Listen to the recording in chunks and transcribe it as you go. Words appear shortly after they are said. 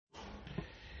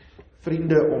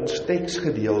Vriende, ons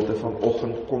teksgedeelte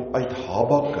vanoggend kom uit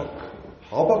Habakuk.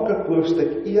 Habakuk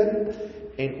hoofstuk 1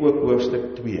 en ook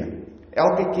hoofstuk 2.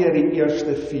 Elke keer die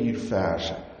eerste 4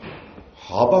 verse.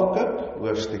 Habakuk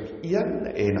hoofstuk 1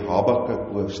 en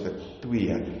Habakuk hoofstuk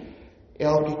 2.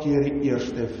 Elke keer die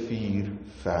eerste 4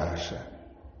 verse.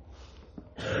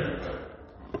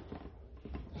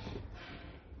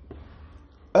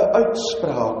 'n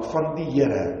uitspraak van die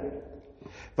Here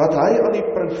wat hy aan die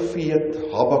profeet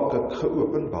Habakuk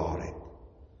geopenbaar het.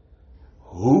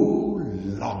 Hoe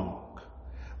lank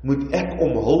moet ek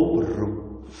om hulp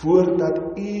roep voordat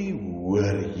u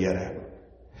hoor, Here?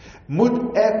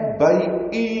 Moet ek by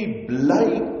u bly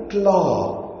kla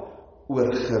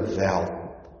oor geweld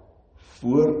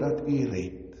voordat u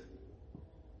red?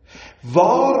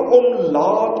 Waarom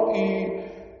laat u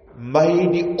my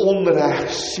die onreg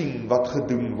sien wat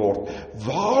gedoen word?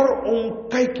 Waarom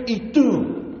kyk u toe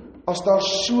as daar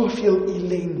soveel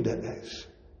ellende is?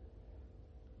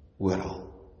 Oral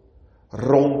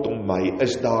rondom my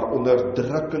is daar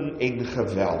onderdrukking en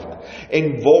geweld en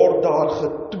word daar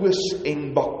getwis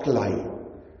en baklei.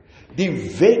 Die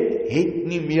wet het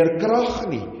nie meer krag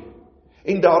nie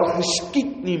en daar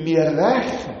geskied nie meer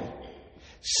reg nie.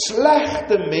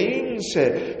 Slegte mense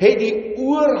het die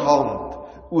oorhand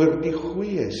oor die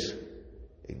goeies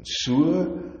en so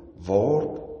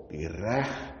word die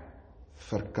reg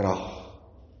verkrag.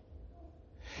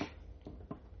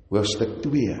 Hoofstuk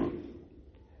 2.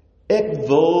 Ek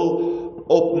wil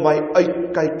op my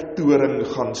uitkyktoring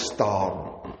gaan staan,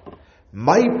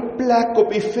 my plek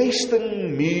op die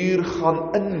vestingmuur gaan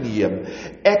inneem.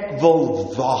 Ek wil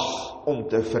wag om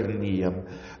te verneem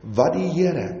wat die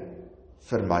Here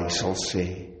vir my sal sê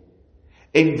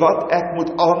en wat ek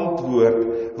moet antwoord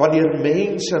wanneer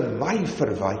mense my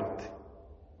verwyd.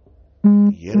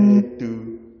 Die Here het toe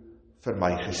vir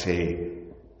my gesê,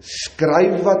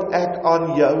 skryf wat ek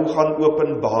aan jou gaan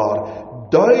openbaar,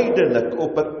 duidelik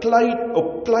op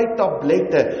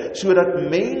kleitablette, sodat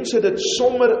mense dit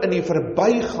sommer in die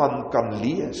verbygaan kan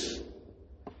lees.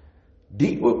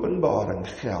 Die openbaring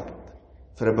geld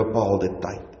vir 'n bepaalde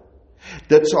tyd.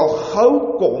 Dit sal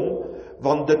gou kom,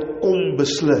 want dit kom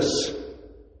beslis.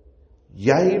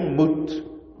 Jy moet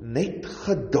net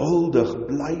geduldig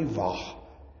bly wag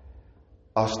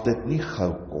as dit nie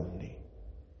gou kom nie,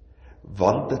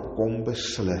 want dit kom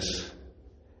beslis.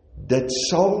 Dit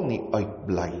sal nie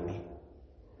uitbly nie.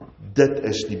 Dit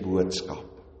is die boodskap.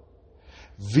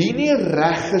 Wie nie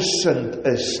reggesind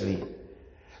is nie,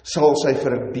 sal sy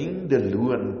verdiende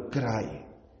loon kry,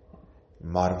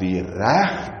 maar wie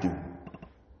reg doen,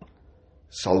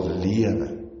 sal lewe,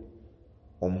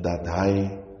 omdat hy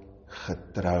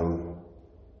getrou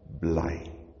bly.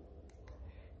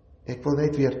 Ek wil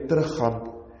net weer teruggaan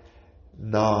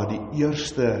na die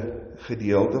eerste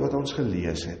gedeelte wat ons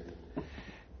gelees het,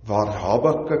 waar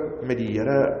Habakuk met die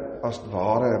Here as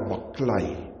ware baklei.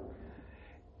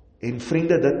 En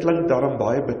vriende, dit klink daarom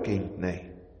baie bekend, nee.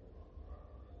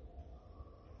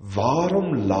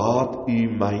 Waarom laat u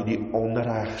my die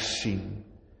onreg sien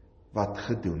wat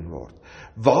gedoen word?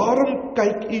 Waarom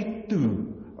kyk u toe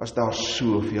as daar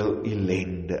soveel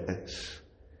ellende is?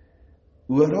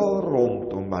 Oral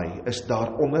rondom my is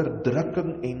daar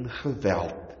onderdrukking en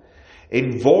geweld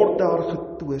en word daar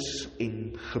getwis en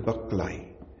gebaklei.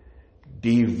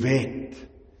 Die wet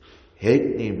het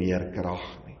nie meer krag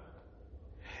nie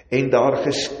en daar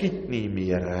geskied nie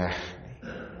meer reg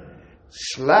nie.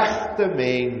 Slegte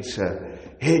mense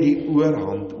het die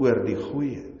oorhand oor die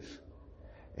goeies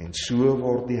en so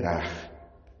word die reg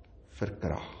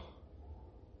verkrag.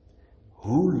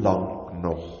 Hoe lank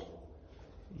nog,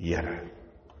 Here?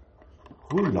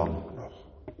 Hoe lank nog?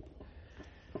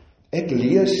 Ek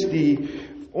lees die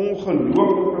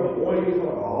ongelooflike mooi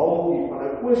verhaal van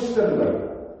 'n oosterling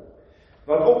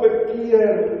wat op 'n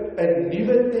keer 'n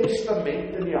Nuwe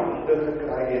Testament in die hande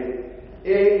gekry het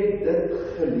en dit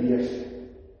gelees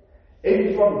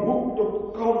en van hoek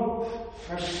tot kant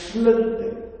verslind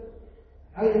het.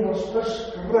 Hy was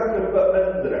verskriklik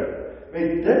beïndruk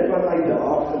met dit wat hy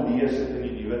daar gelees het in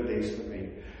die Nuwe Testament.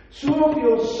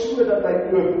 Soveel so dat hy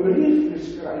 'n brief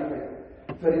geskryf het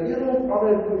vir een of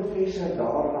ander professor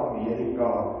daar in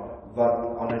Amerika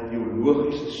wat aan 'n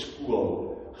teologiese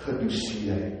skool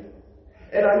gedoseer het.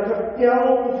 En hy vertel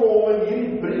vir hom in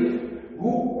hierdie brief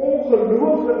hoe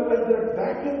ongelooflik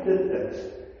indrukwekkend dit is.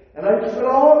 En hy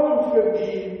vra hom vir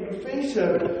die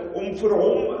professor om vir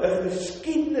hom 'n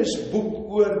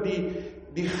geskiedenisboek oor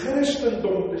die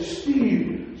Christendom te stuur,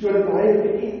 sodat hy 'n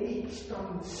bietjie iets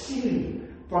kan sien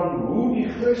van hoe die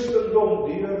Christendom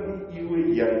deur die eeue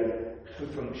heen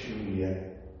gefunksioneer.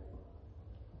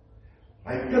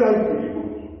 Hy kry die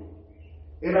boek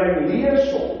En hy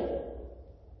lees hom.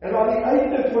 En aan die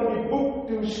einde van die boek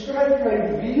toe skryf hy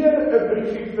weer 'n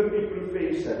briefie vir die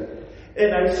professor. En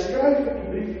hy skryf in die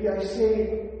briefie, hy sê,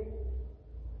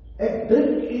 ek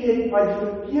dink u het my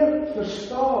verkeerd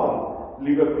verstaan,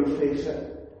 liewe professor.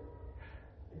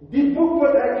 Die boek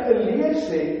wat ek gelees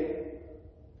het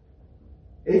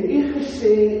u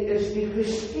gesê is die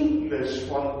geskiedenis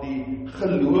van die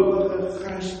gelowige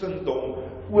Christendom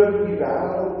oor die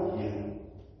wêreld heen.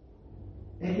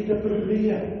 Ek het 'n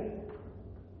probleem.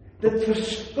 Dit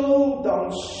verskil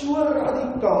dan so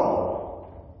radikaal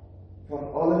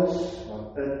van alles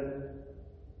wat in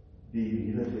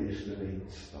die Nuwe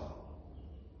Testament staan.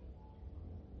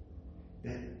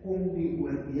 Dit kom nie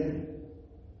ooreen.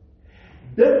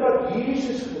 Dit wat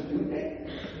Jesus gedoen het,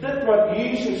 dit wat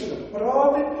Jesus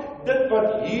gepraat het, dit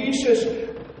wat Jesus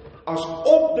as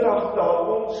opdrag aan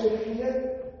ons gegee,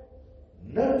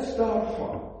 niks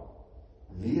daarvan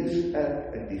lees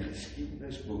ek in die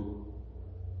geskiedenisboek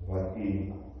wat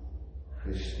u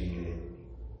gestuur het.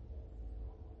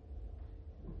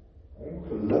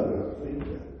 Ongelukkig,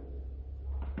 vriende,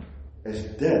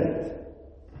 is dit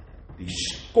die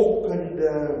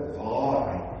skokkende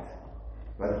waarheid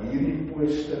wat hierdie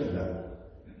posterling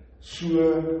so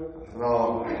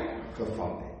raak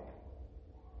gevat het.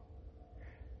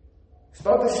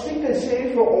 Statistieke sê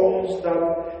vir ons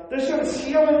dat tussen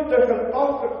 70 en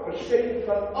 80%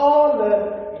 van alle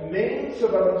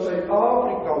mense wat in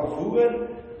Suid-Afrika woon,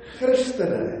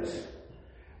 Christene is.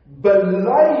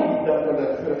 Bely dat hulle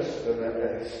Christene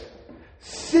is.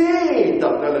 Sê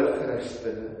dat hulle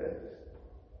Christene is.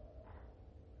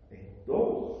 En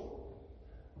tog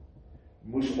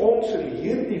moes ons in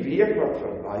hierdie week wat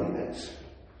verby is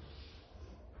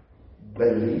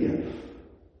beleef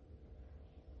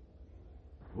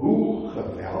hoe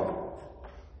geweld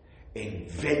en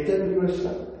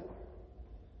wetteloosheid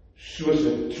soos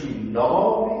 'n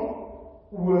tsunami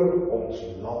oor ons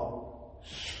land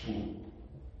spoel.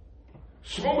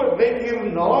 Sommer net hier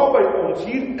naby ons,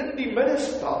 hier in die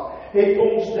middestad, het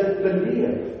ons dit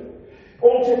beleef.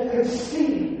 Ons het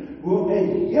gesien hoe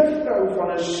 'n juffrou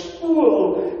van 'n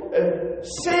skool 'n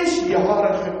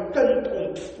 6-jarige kind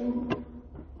ontvoer.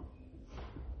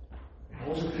 En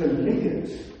ons het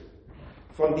gelees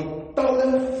van die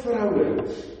talle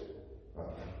vrouens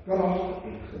wat verkragt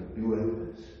en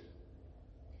gedood is.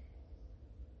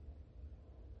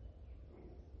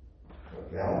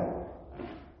 Geweld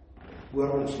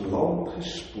oor ons land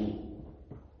gespoel.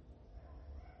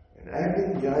 En ek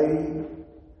en jy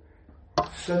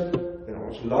sit en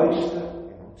ons luister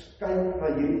en ons kyk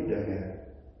na hierdie dinge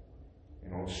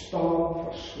en ons staan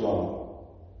verslaan,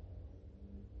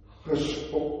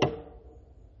 geskok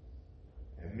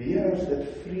en meer as dit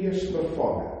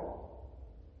vreesbevange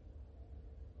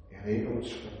en het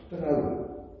ons vertrou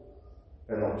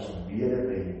in ons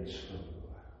medemens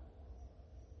verloor.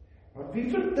 Maar wie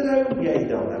vertrou jy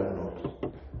dan nou nog?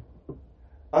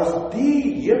 As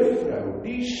die juffrou,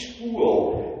 die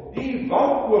skool, die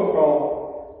wat ook al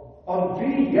aan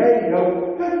wie jy jou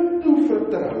kind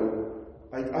toevertrou,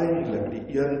 uiteindelik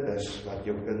die een is wat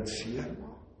jou kind seermaak.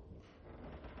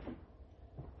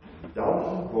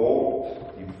 Dan word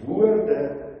die woorde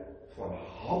van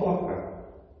Habakuk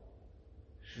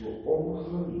so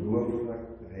ongelooflik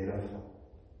relevant.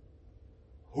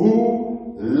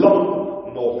 Hoe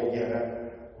lank nog,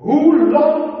 Here? Hoe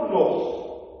lank nog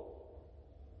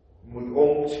moet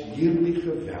ons hierdie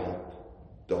geweld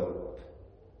duld?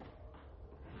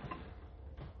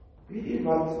 Weet jy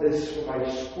wat is vir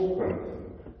my skokkend?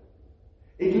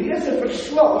 Ek lees 'n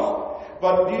verslag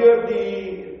wat deur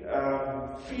die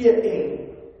VN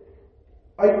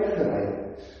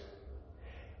uitgereik is.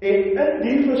 En in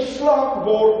die verslag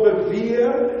word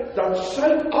beweer dat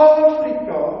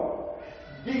Suid-Afrika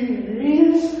die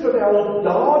mees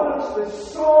gewelddadigste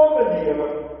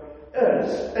samelewing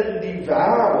is in die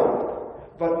wêreld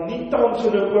wat nie tans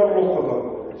in 'n oorlog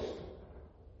gewikkeld is.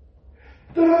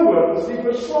 Trouwens, die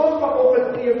verslag gaan nog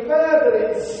 'n tree verder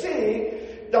en sê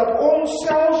dat ons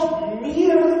selfs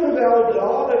meer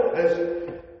gewelddadig is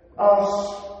as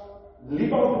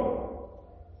Libanon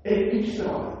en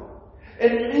Israel.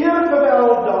 En meer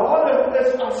gewelddadig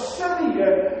is as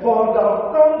Syrië, waar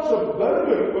daar tans 'n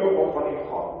burgeroorlog aan die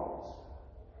gang is.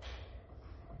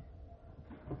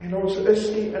 En ons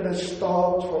is nie in 'n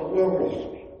staat van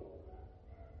oorlog nie.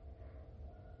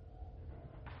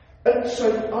 In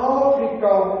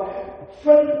Suid-Afrika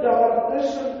vind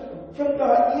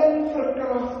daar een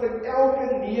verkrachting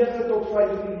elke 9 tot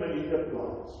 15 minute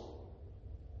plaas.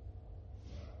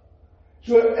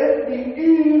 So in die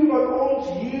uur wat ons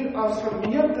hier as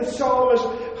gemeente saam is,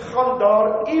 gaan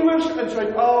daar iewers in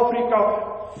Suid-Afrika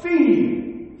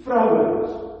 4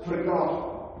 vrouens verkragt.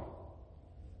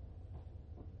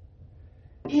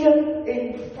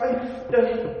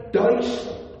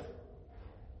 51.000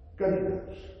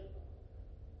 kinders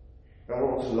in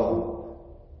ons land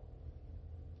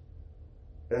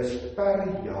is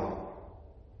per jaar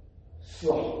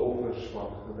slagoffers van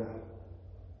geweld.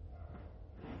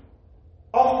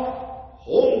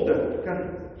 800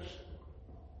 kinders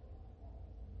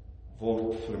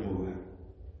word vermoor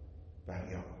per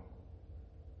jaar.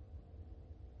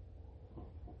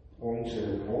 Ons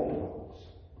het rondom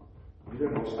hier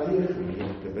in ons eie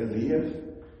gemeente beleef,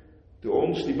 toe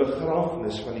ons die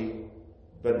begrafnis van die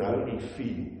Benoni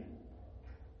vier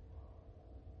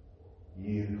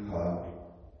hier gehou.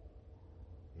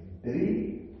 En 3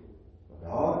 van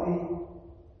daardie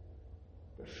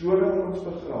persone wat ons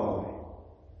begrawe het,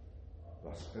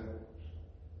 was kinders.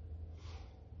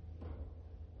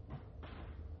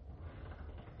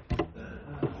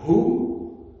 Hoe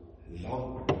lang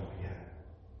nog, Here?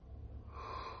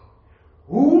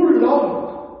 Hoe lang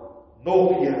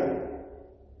nog, Here?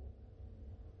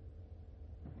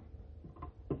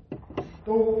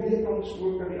 Toch weet ons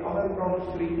ook aan die ander kant,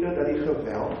 vriende, dat die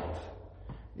geweld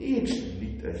nie iets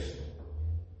nuut is.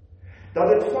 Dat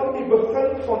dit van die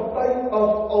begin van tyd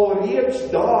af alreeds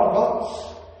daar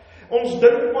was. Ons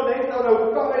dink maar net aan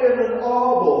ou Kain en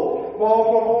Abel,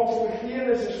 waarvan ons in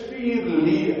Genesis 4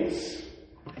 lees.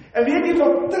 En weet jy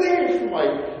wat tref my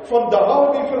van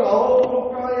daardie verhaal van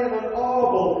Kain en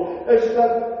Abel, is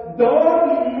dat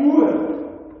daardie moord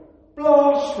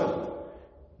plaasvind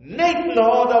net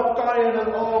nadat Kain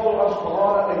en Abel as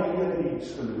ware uit die erediens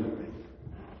geloop het.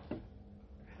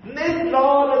 Net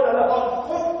nadat hulle aan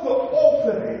God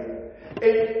geoffer het,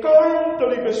 en Kain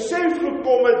tot die besef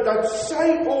gekom het dat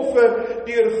sy offer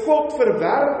deur God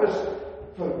verwerp is,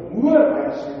 vermoor hy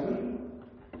sy vriend.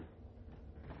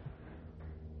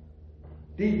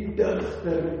 Die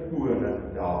digter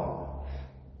koning daar,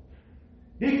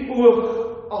 die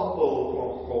oogappel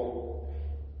van God,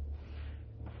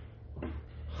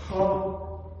 gaan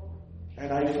en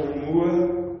hy vermoor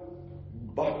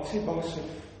Batsheba se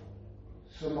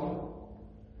man.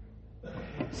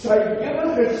 Sy hele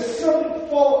gesin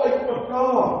val uit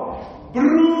mekaar.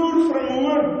 Broer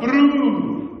vermoor broer,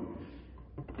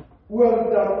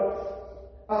 oordat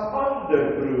 'n ander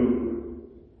broer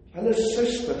hulle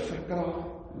suster verkragt.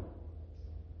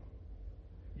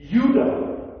 Juda,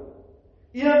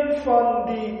 een van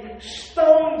die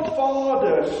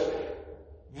stamvaders,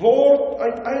 word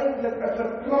uiteindelik 'n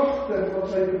verkragter van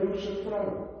sy broer se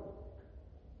vrou.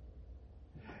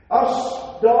 As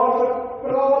daar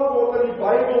gepraat word in die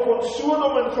Bybel van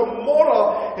Sodom en Gomorra,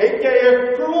 het jy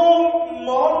 'n klomp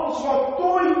mans wat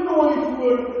toi voor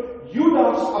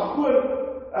Judas, voor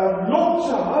Lot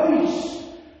se huis,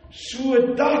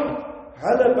 sodat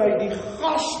hulle by die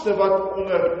gaste wat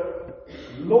onder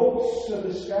Lot se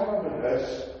beskerming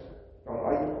is, kan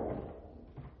uitkom.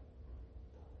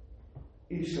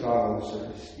 Israel se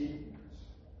geskiedenis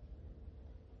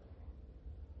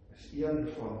is een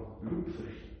van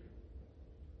bloedvergiet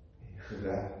en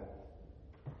geweld.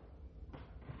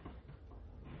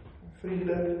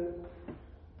 Vriende,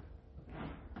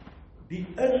 die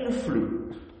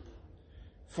invloed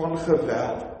van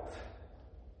geweld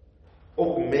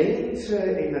op mense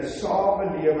en 'n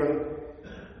samelewing,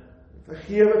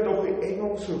 vergewe tog die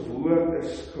Engelse woord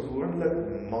is gewoonlik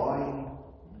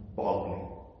mind-boggling.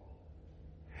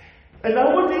 En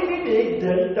nou moet jy nie net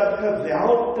dink dat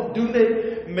geweld te doen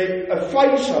het met 'n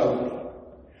vuishou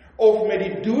of met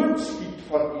die doodskiet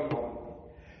van iemand.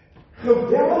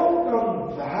 Geweld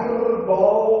kan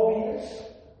verbaal wees.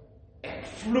 Ek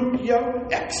vloek jou,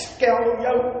 ek skel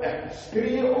jou, ek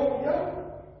skree op jou.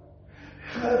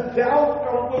 Geweld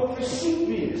kan ook fisiek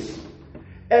wees.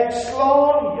 Ek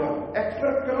slaan jou, ek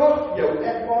verkragt jou,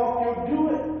 ek maak jou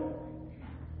dood.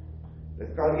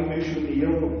 Dit kan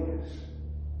emosioneel wees.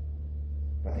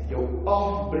 Wat ek jou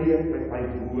afbreek met my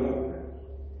woorde.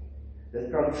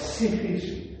 Dit kan psigies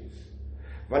wees.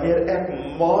 Wanneer ek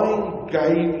mind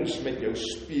games met jou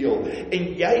speel,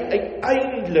 en jy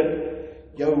uiteindelik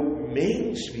jou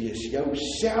menswees, jou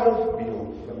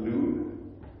selfbeeld verloor.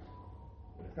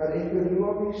 Dit kan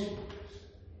ekonomies wees,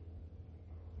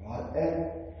 waar ek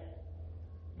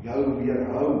jou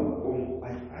weerhou om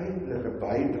uiteindelik 'n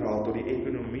bydrae tot die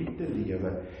ekonomie te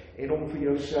lewe en om vir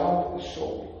jouself te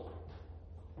sorg.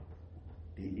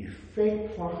 Die effek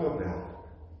van geweld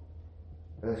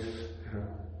is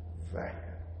skrikwekkend.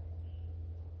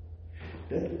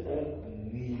 Dit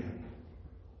ontneem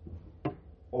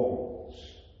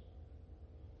ons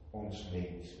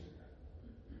mense.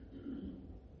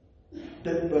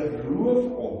 Dit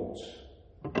beroof ons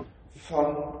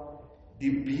van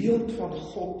die beeld van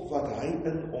God wat hy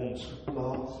in ons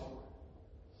geplaas het,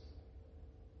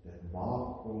 dit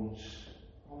maak ons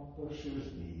amper soos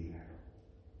diere.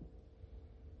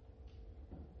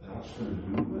 Ons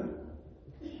verloor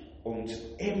ons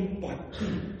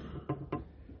empathie,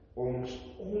 ons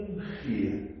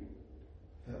omgee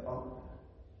vir ander.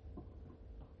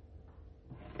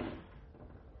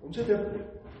 Ons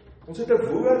het 'n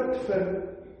woord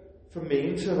vir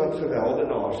mense wat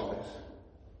geweldenaars is.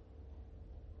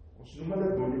 Ons noem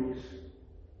hulle boelies.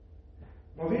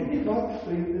 Maar weet nie wat,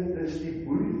 vriende, dit is die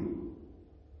boelie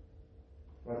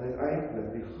wat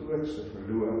uiteindelik die grootste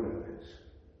verloorder is.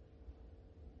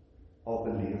 Al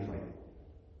beleef hy.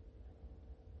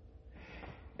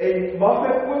 En mag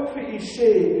ek ook vir u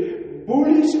sê,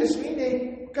 boelies is nie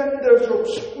net kinders op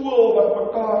skool wat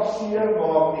mekaar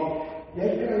seermaak nie. Jy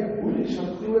kry boelies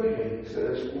van groot mense,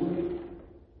 is boelie.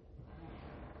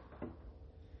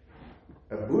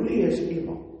 'n Boelie is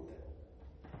iemand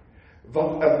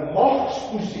wat 'n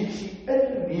magsposisie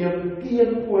inneem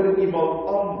teenoor iemand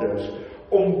anders,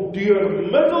 om deur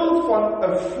middel van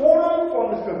 'n vorm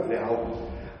van geweld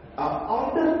 'n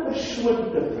ander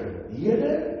persoon te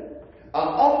verneder, 'n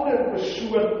ander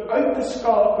persoon uit te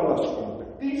skakel as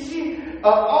kompetisie,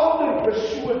 'n ander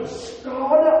persoon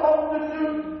skade aan te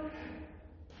doen,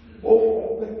 of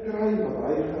om te kry wat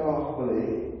hy graag wil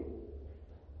hê.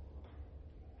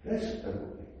 Dis 'n boelie.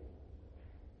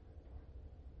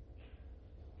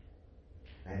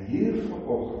 En hier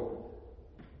vanoggend,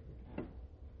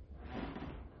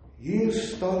 hier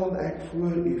staan ek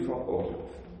voor u vanoggend.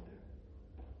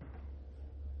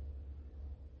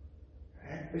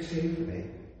 Ek besef net,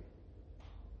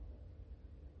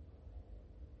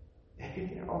 ek het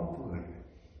nie antwoord.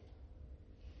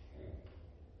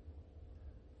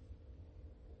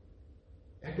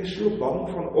 Ek is so bang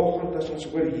vanoggend as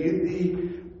ons oor hierdie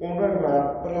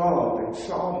onderwerp praat en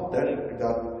saam dink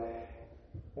dat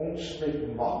ons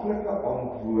met maklike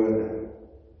antwoorde,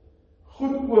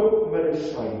 goedkoop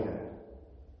medisyne,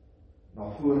 na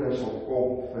vore sal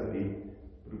kom vir die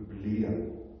probleem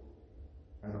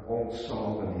in ons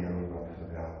samelewing wat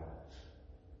geweld is.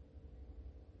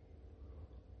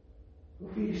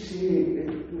 Hoe jy sê,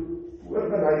 ek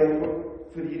voorberei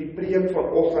vir hierdie preek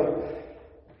vanoggend,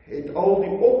 het al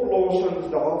die oplossings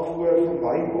daarvoor vir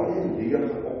my baie leeg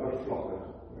en oppervlakkig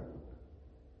geklink.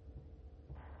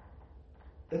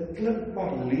 Dit klink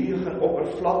maar leeg en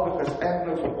oppervlakkig as ek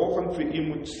nou vanoggend vir u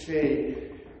moet sê,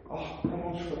 ag, kom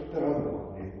ons vertrou maar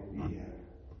net op die Here.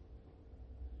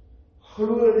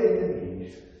 Glo net in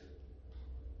Jesus.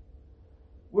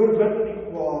 Oorwin die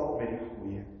kwaad met die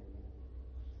goeie.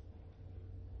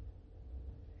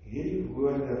 Hierdie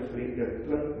woorde, vriende,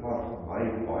 klink maar vir my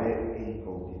baie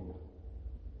enkel diep.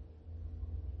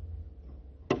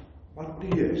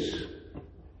 Matteus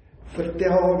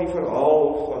vertel die verhaal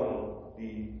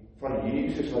van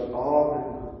Jesus wat aarde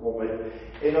toe gekom het.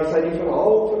 En as hy die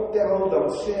verhaal vertel, dan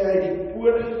sê hy die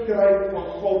koninkryk van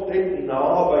God het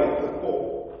naby gekom.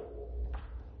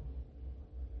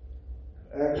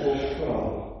 Ek wil vra,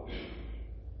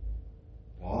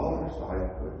 waar is daai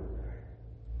koninkryk?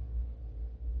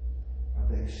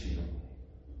 Want ek sien hom nie.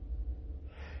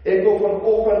 Ek wil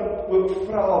vanoggend ook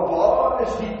vra, waar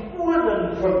is die koning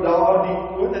van daardie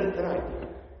koninkryk?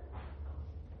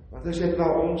 Want as ek na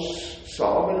ons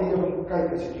samelewing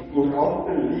kyk, as ek die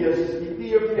koerante lees, as ek die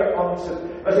TV aansit,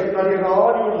 as ek na die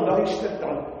radio luister,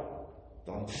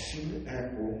 dan sien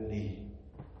ek hom nie.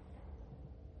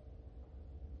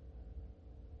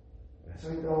 Is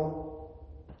hy al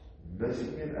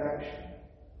missing in action?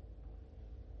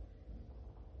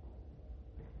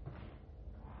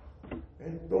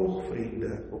 En tog,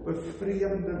 vriende, op 'n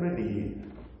vreemde manier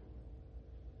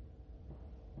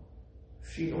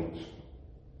sien ons.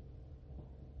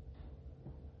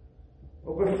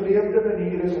 Op 'n vreemde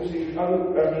manier is ons die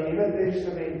Nuwe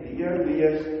Testament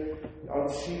deurlees, dan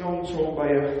sien ons hom by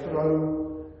 'n vrou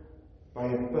by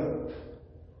 'n put.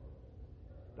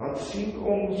 Dan sien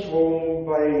ons hom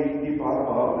by die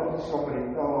barmhartige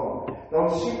Samaritaan. Dan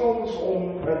sien ons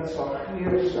hom in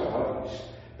Saggeus se huis.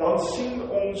 Dan sien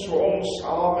ons hom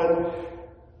saam met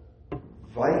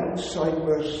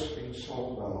wynsuipers en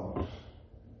sondaars.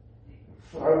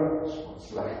 Vrouens van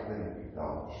slegte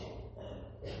reputasie.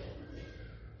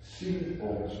 Sien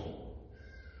ons hom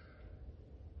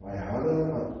by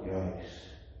hulle wat juis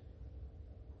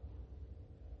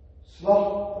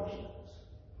slagters is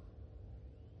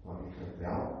van die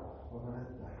geweld van hulle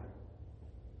tyd.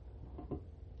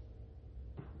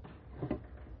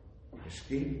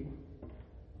 Miskien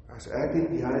as ek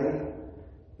en jy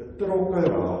betrokke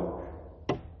raak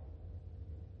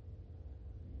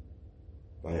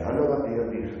by hulle wat deur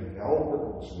die geweld geweld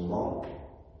in ons land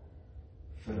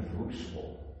verwoes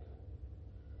word.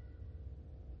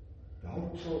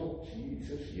 Dalk sal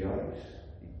Jesus juis,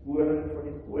 die koning van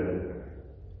die koninkryk,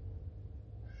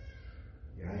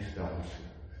 juis daar sien.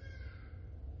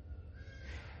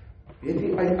 Weet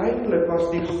jy, uiteindelik was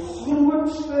die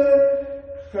grootste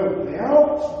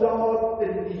geweldsdaad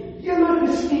in die hele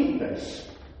geskiedenis,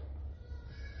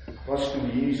 was toe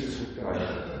Jesus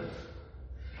gekruisig is.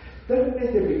 Dink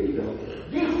net 'n bietjie daaroor.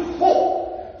 Die God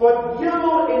wat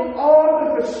hemel en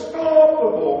aarde geskape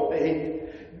word het,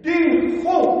 die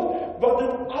God wat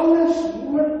dit alles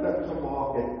moontlik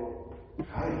gemaak het,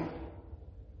 hy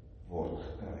word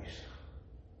gekruisig.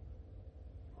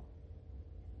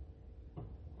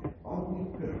 En aan die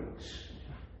kruis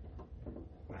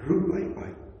roep hy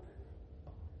uit,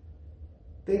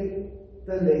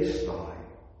 tetelestai,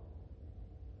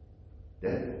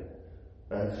 dit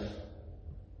is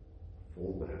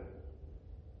volbring.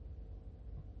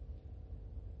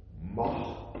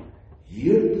 Mag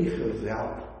hierdie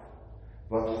geweld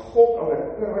wat God aan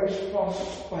 'n kruis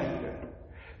vasspijker,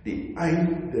 die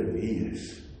einde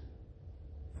wees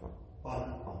van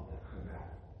alle ander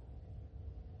geweld.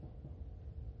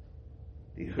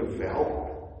 Die geweld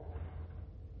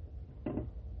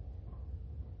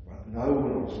wat nou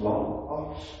in ons land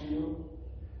afspeel,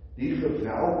 die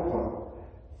geweld van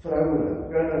vroue en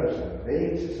kinders en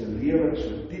mense se lewens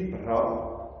so diep raak,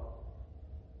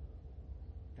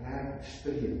 trek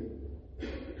streep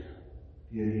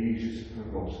deur Jesus se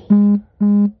verlossing.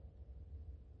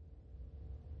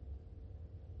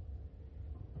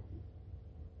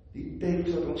 Die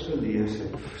teks wat ons gelees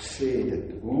het, sê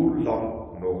dit, hoe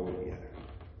lank nog, Here?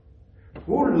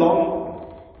 Hoe lank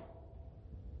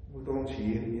moet ons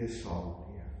hiermee saamleef?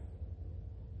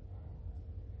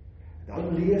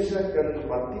 Dan lees ek in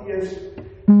Matteus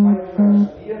 5 vers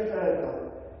 9,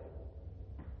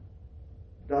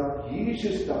 dat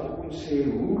Jesus dan kom sê,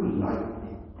 hoe lyk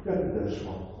die kinders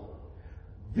van God?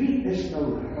 Wie is nou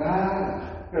reg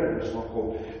kinders van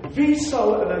God? Wie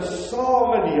sal in 'n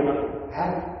samelewing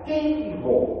herken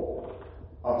word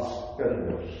as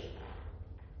kinders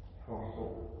van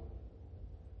God?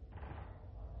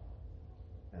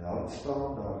 En dan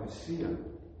staan daar geseën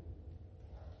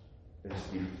is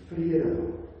die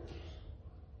vrede.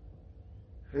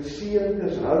 Geseënd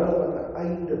is hulle wat 'n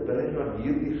einde bring aan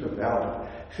hierdie geweld.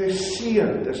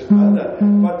 Geseënd is hulle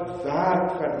wat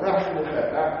werk geregtige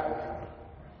regtigheid.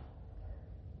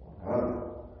 Want hulle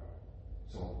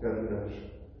sal kinders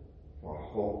van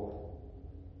God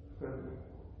genoem.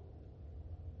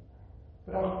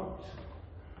 Pragtig.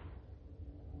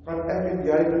 Kan ek en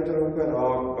jy betrokke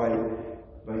raak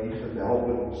by die geweld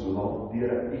in ons land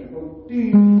deur die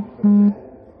kultuur van geweld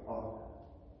te verander.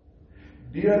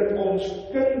 Deur ons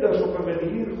kinders op 'n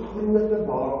manier groot te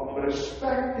maak om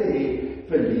respek te hê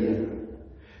vir lewe.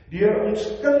 Deur ons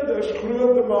kinders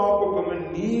groot te maak op 'n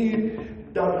manier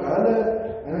dat hulle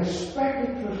respek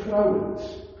het vir vrouens.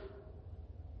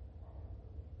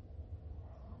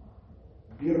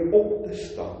 Deur op te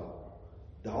staan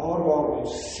daar waar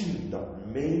ons sien dat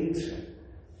mense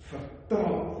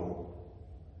vertraag word.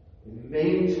 En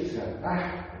mense se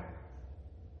regte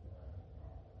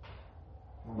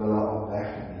van hulle al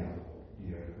weggeneem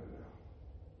deur geweld.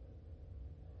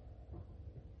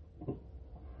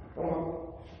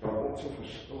 Dat ons 'n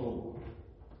verskil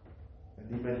in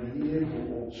die manier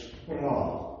hoe ons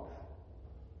praat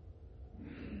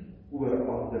oor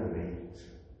ander mense.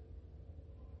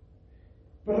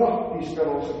 Prakties kan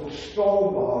ons 'n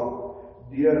verskil maak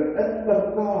deur in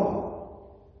mekaar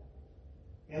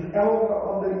en elke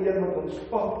ander een wat ons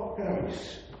pad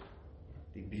kruis,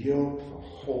 die beeld van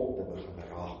God te begin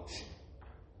raak sien.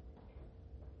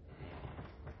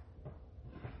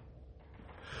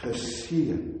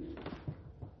 Geseën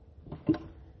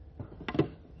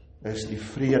is die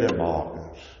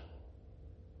vredemakers,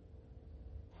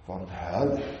 want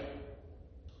hulle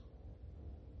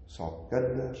sal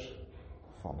kinders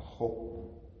van God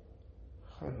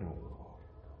genoem word.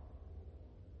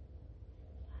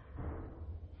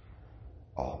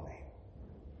 Amen.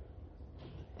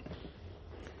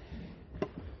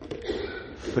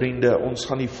 Vriende, ons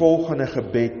gaan die volgende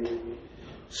gebed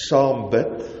saam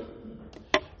bid.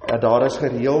 En daar is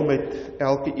gereël met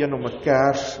elke een om 'n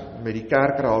kers, met die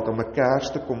kerkraad om 'n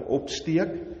kers te kom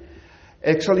opsteek.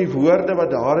 Ek sal die woorde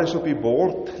wat daar is op die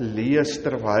bord lees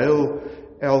terwyl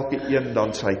elke een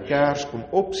dan sy kers kom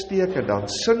opsteek en dan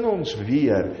sing ons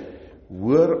weer,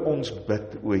 hoor ons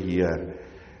bid, o Heer,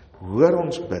 hoor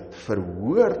ons bid,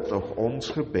 verhoor tog ons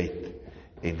gebed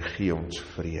en gee ons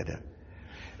vrede.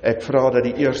 Ek vra dat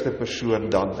die eerste persoon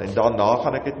dan, en daarna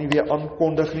gaan ek dit nie weer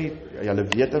aankondig nie, julle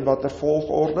weet in watter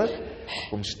volgorde,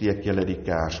 kom steek julle die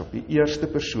kers op. Die eerste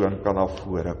persoon kan na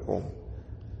vore kom.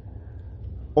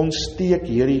 Ons steek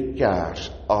hierdie kers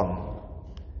aan,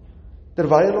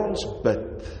 terwyl ons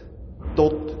bid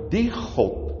tot die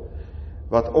God,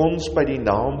 wat ons by die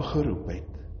naam geroep het.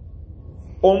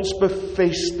 Ons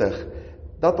bevestig,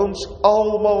 dat ons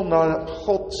almal na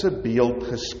God se beeld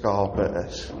geskape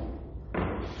is.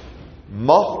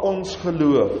 Mag ons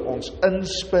geloof ons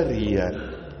inspireer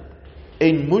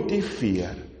en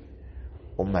motiveer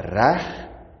om reg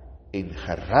en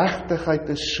geregtigheid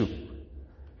te soek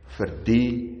vir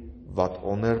die wat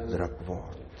onderdruk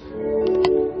word.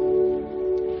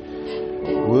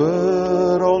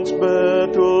 Hoor ons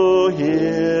bid, o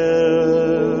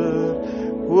Heer,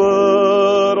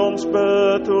 hoor ons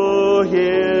bid, o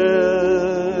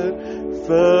Heer,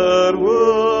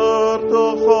 verhoor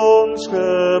tog ons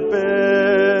gebed.